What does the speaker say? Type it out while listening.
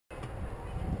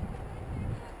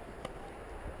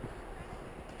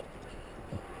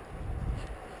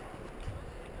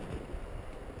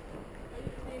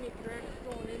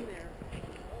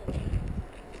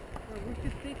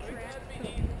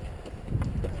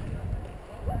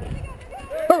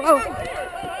oh.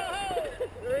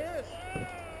 There he is.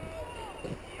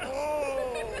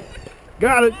 Oh.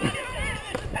 Got it.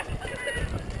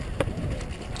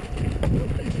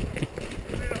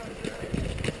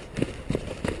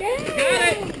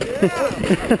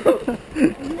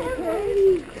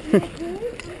 You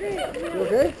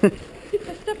okay?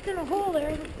 I stepped in a hole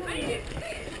there.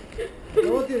 I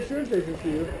want the insurance agent to see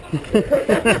you.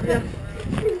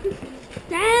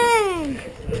 Dang!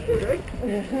 Okay?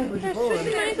 Where'd you fall in?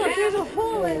 There's a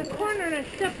hole in the corner and I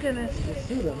stepped in it. Let's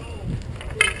sue them.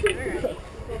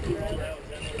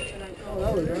 Oh,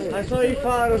 that was nice. I saw you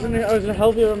caught. I was gonna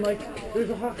help you. I'm like, there's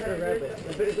a hawk and a rabbit.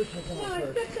 Well, I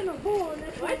stepped in a hole and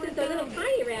that's why What? It's a little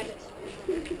tiny rabbit.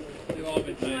 You want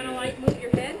to like move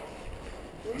your head?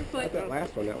 Move your foot. That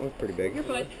last one, that one's pretty big. Your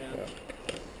foot. Yeah.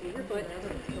 Move your foot.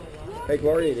 Hey,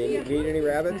 Gloria, do you need any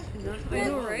rabbits? I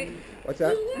know, right? What's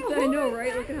that? I know,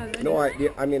 right? Look at how many. No,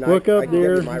 I mean, Look I up, can give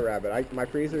dear. you my rabbit. My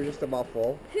freezer is just about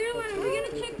full. Here, we're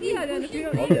going to check the other. If you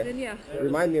don't need Okay. it, then yeah.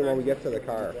 Remind me when we get to the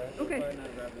car. Okay.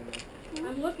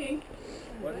 I'm looking.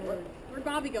 Where'd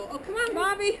Bobby go? Oh, come on,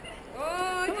 Bobby.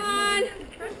 Oh, come on.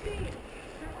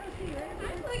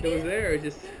 it was there.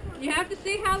 Just You have to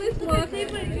see how this looks. I'll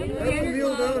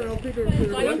kneel down and I'll take her to So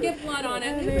the I don't rabbit. get blood on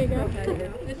it. There you go.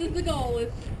 This is the goal,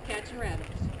 is catching rabbits.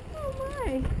 Oh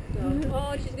my. So,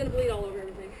 oh, she's going to bleed all over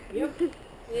everything. Yep.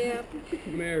 Yep.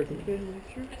 American.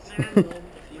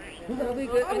 I thought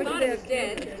it was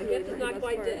dead. I guess it's not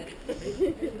quite dead.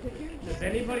 Does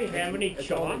anybody have any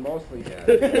It's only chalk? mostly dead.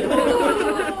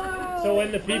 So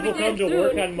when the people come to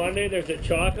work on Monday, there's a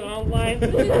chalk outline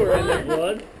or in their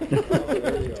blood?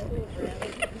 There you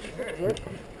go.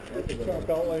 Chalk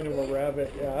outline of a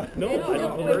rabbit. Yeah. No, I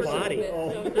don't know their body.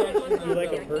 Oh. You're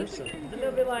like a person.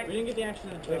 They'll be like, We didn't get the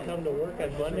accident. They come to work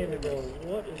on Monday and they go,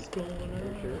 what is going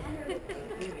on?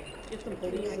 get some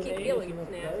police I keep feeling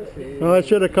now. Well, I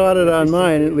should have caught it on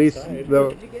mine, at least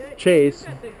the chase.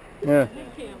 Yeah,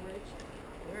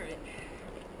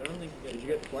 Did you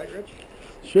get the flight, Rich?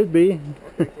 should be.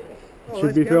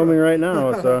 Should be filming right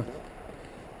now, so.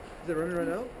 Is it running right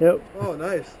now? Yep. Oh,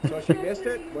 nice. So she missed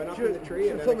it, went up in the tree,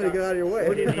 and then Somebody it get out of your way.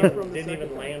 Didn't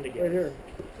even land again. Right here.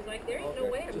 She's like, there ain't no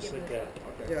way I'm Just giving like this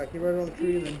that. up. Yeah, keep right on the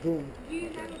tree and then boom. Do you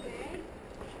have a bag?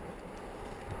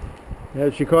 Yeah,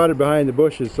 she caught it behind the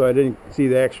bushes, so I didn't see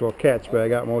the actual catch, but I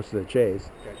got most of the chase.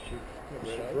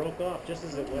 She broke off just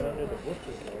as it went under the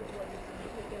bushes there.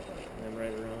 And then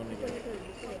right around again.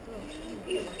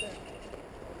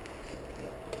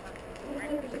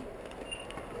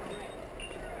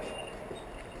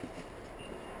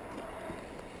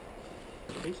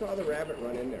 We saw the rabbit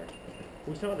run in there.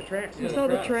 We saw the tracks. We saw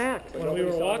the tracks. But When we nobody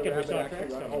were saw the walking, we rabbit saw actually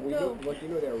tracks run. coming. Oh, we knew, look, you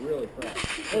knew they were really fast.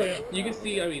 Oh yeah. You can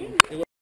see. I mean, it